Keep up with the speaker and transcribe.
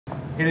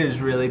It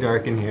is really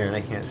dark in here and I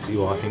can't see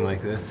walking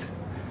like this.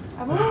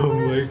 Oh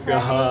my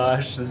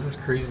gosh, this is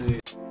crazy.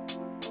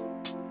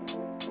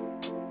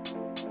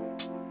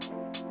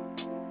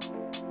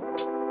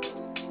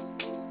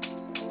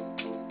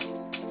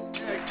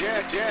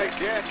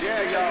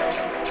 Yeah,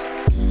 y'all.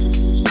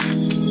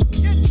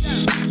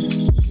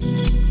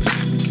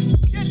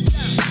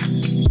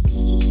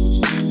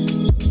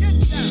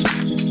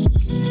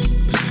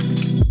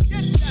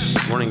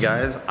 Morning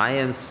guys, I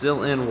am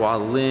still in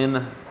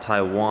Hualien,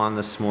 Taiwan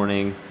this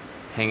morning,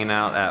 hanging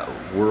out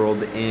at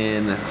World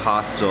Inn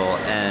Hostel,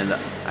 and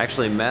I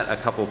actually met a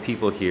couple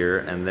people here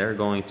and they're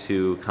going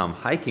to come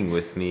hiking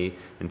with me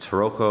in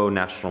Taroko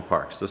National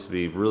Park. So this will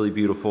be really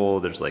beautiful.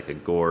 There's like a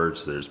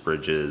gorge, there's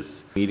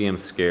bridges. Medium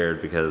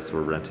scared because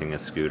we're renting a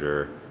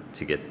scooter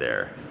to get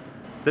there.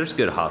 There's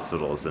good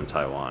hospitals in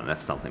Taiwan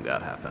if something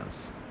bad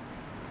happens.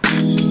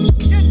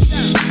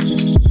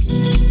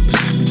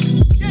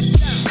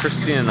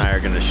 Christine and I are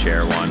gonna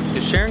share one,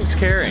 because sharing's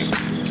caring.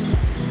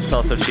 It's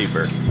also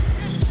cheaper.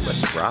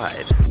 Let's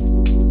ride.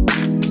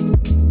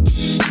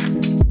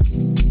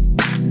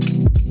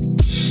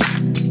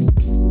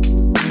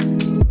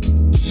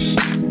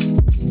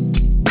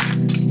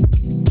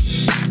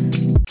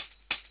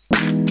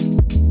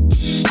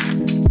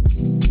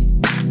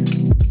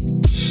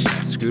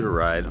 That scooter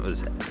ride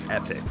was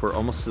epic. We're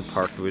almost to the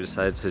park, but we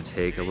decided to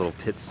take a little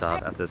pit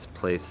stop at this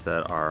place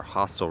that our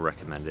hostel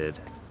recommended,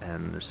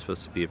 and there's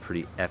supposed to be a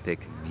pretty epic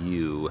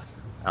view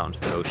out into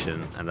the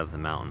ocean and of the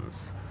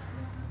mountains.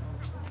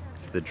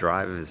 If the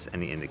drive is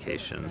any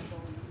indication,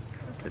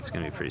 it's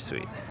gonna be pretty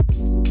sweet.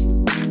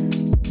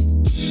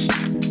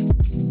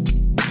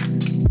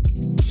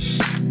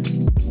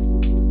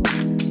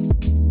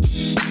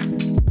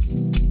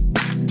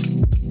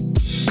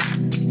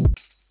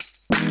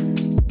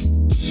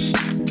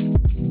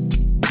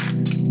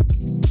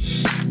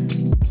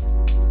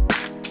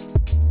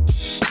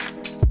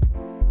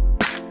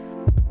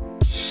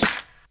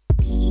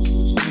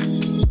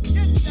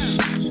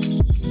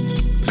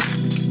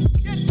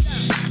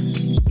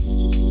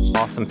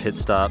 Awesome pit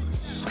stop.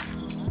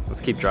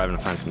 Let's keep driving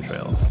to find some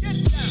trails.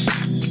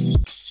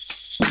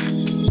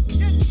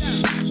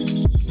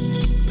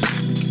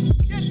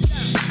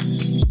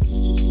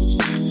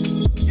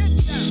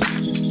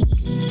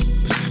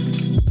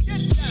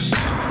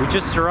 We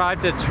just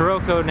arrived at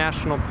Taroko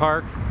National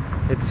Park.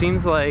 It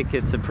seems like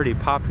it's a pretty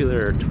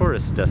popular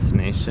tourist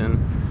destination.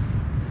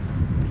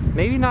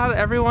 Maybe not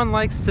everyone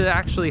likes to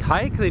actually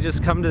hike, they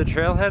just come to the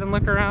trailhead and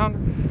look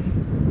around.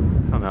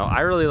 I don't know, I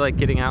really like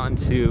getting out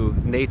into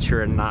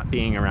nature and not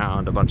being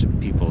around a bunch of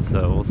people,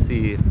 so we'll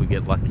see if we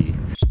get lucky.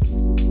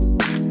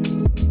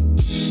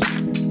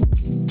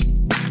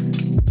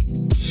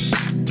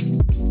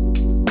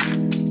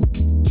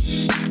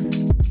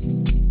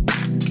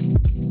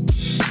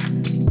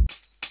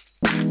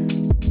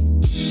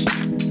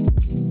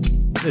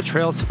 The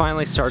trail's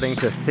finally starting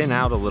to thin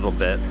out a little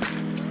bit.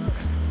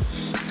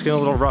 It's getting a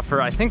little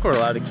rougher. I think we're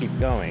allowed to keep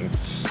going,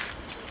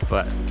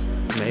 but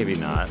maybe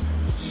not.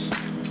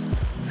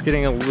 It's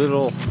getting a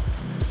little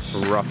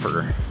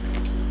rougher.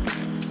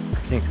 I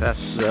think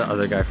that's the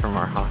other guy from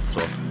our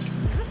hostel.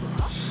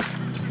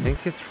 I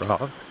think it's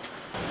Rob.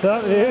 What's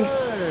up, dude?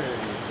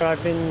 Hey.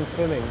 I've been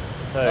swimming,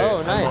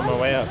 so nice. I'm on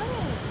my way up.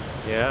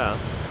 Yeah,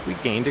 we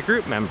gained a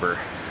group member.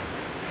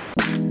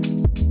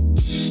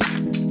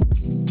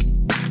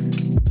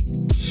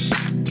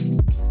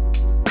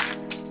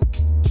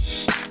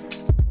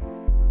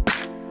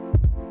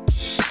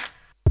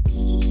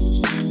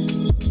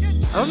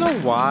 I don't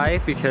know why,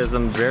 because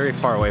I'm very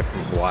far away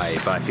from Hawaii,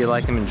 but I feel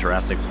like I'm in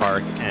Jurassic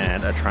Park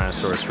and a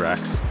Tyrannosaurus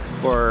Rex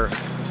or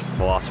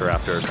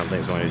Velociraptor or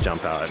something is going to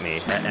jump out at me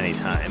at any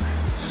time.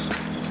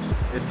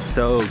 It's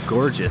so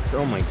gorgeous,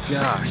 oh my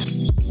gosh.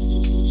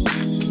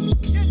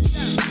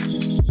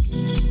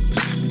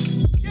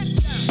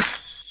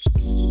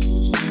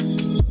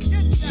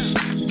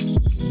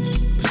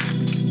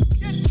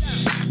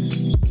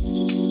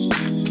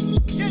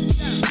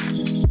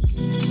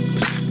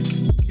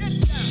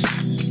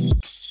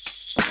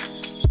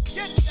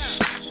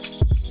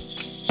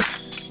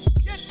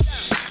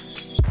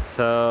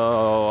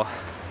 So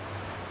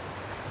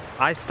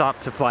I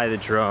stopped to fly the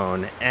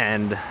drone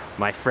and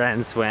my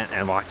friends went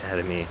and walked ahead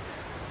of me,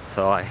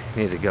 so I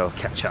need to go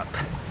catch up.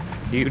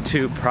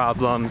 YouTube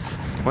problems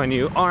when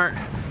you aren't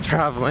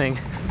traveling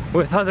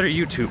with other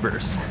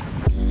YouTubers.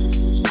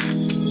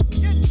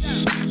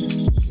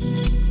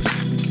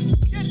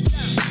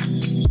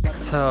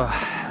 So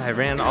I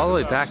ran all the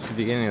way back to the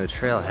beginning of the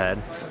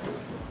trailhead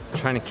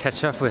trying to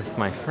catch up with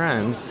my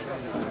friends,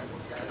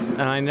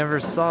 and I never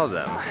saw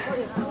them.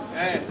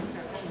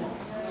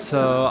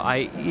 So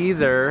I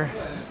either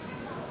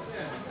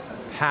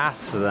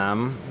passed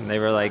them, they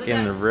were like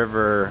in the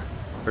river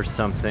or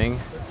something,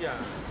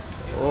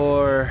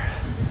 or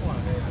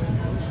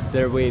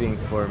they're waiting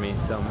for me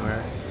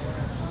somewhere.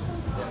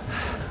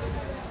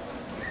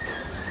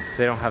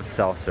 They don't have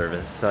cell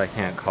service, so I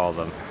can't call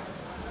them.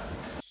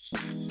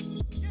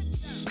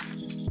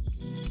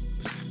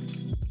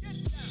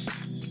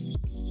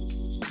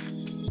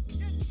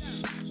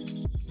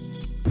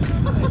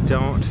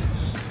 don't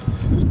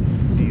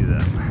see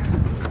them.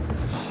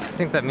 I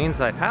think that means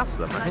I passed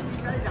them, right?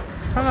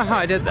 I don't know how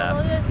I did that.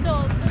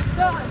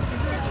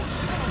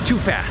 Too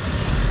fast.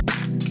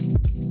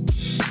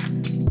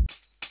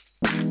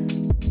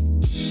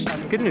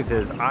 Good news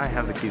is I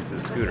have the keys to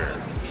the scooter.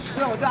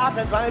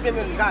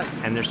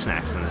 And there's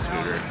snacks in the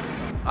scooter.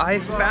 I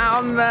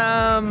found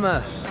them!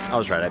 I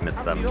was right, I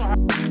missed them.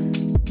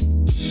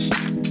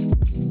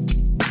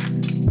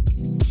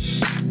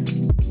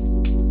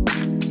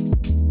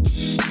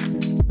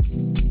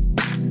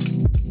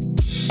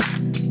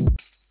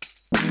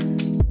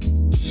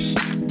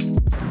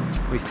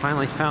 We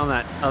finally found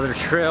that other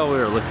trail we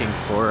were looking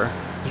for.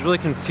 It was really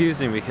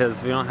confusing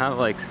because we don't have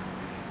like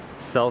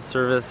cell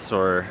service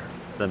or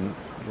the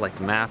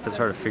map. It's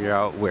hard to figure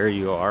out where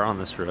you are on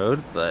this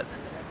road, but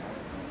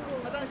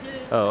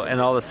oh, and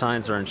all the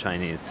signs are in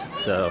Chinese,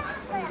 so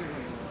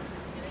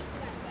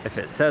if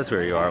it says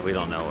where you are, we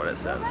don't know what it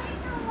says.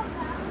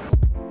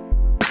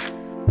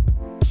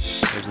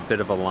 There's a bit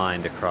of a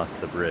line to cross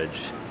the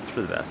bridge. It's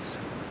for the best.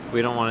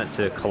 We don't want it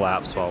to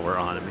collapse while we're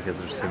on it because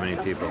there's too many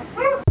people.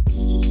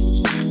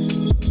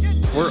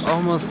 We're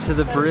almost to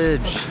the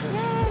bridge.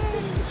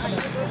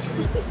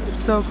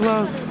 So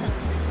close.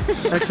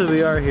 Actually,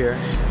 we are here.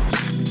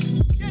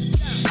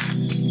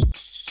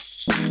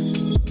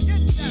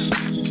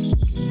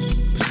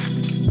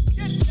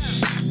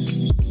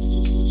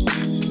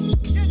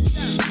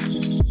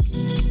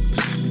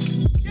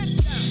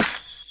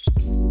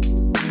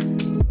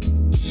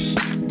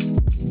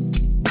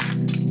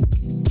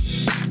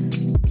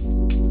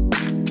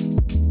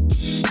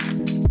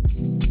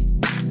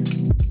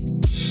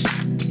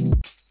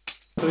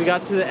 So we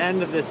got to the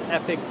end of this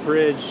epic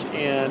bridge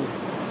and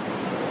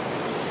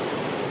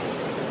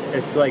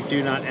it's like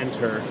do not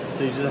enter,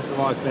 so you just have to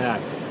walk back.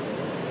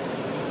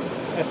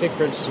 Epic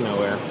bridge to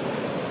nowhere.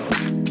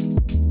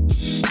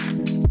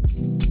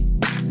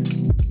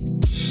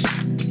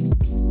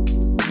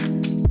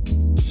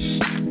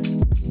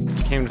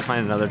 Came to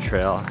find another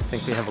trail. I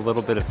think we have a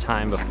little bit of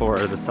time before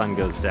the sun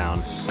goes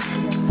down.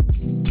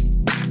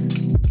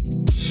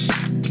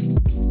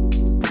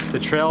 The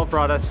trail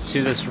brought us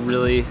to this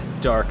really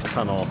dark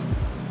tunnel,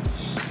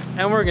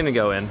 and we're gonna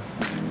go in.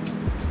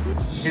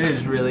 It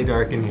is really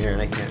dark in here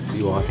and I can't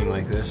see walking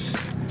like this.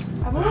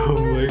 Oh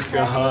my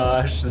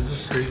gosh, this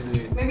is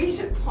crazy. Maybe you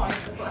should point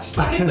the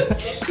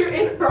flashlight. You're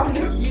in front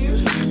of you.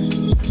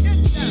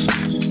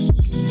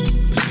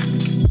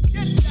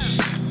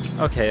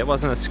 Okay, it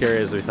wasn't as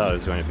scary as we thought it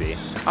was going to be.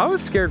 I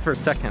was scared for a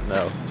second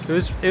though.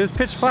 It was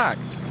pitch black.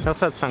 I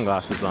also had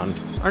sunglasses on.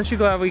 Aren't you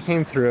glad we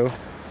came through?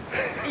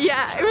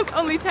 Yeah, it was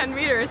only 10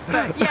 meters,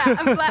 but yeah,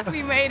 I'm glad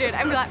we made it.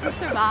 I'm glad we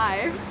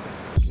survived.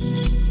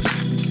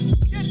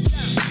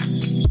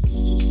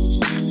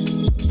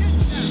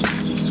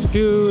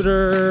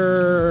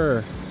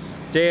 Scooter!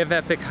 Day of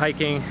epic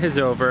hiking is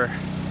over.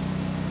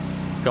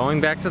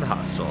 Going back to the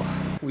hostel.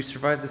 We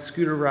survived the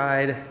scooter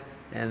ride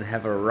and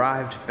have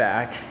arrived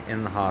back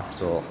in the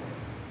hostel.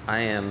 I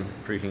am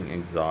freaking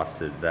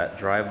exhausted. That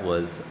drive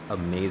was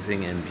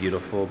amazing and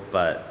beautiful,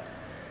 but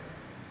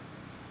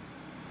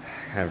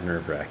kind of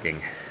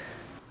nerve-wracking.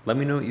 Let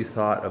me know what you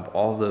thought of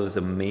all those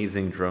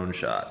amazing drone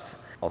shots.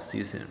 I'll see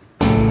you soon.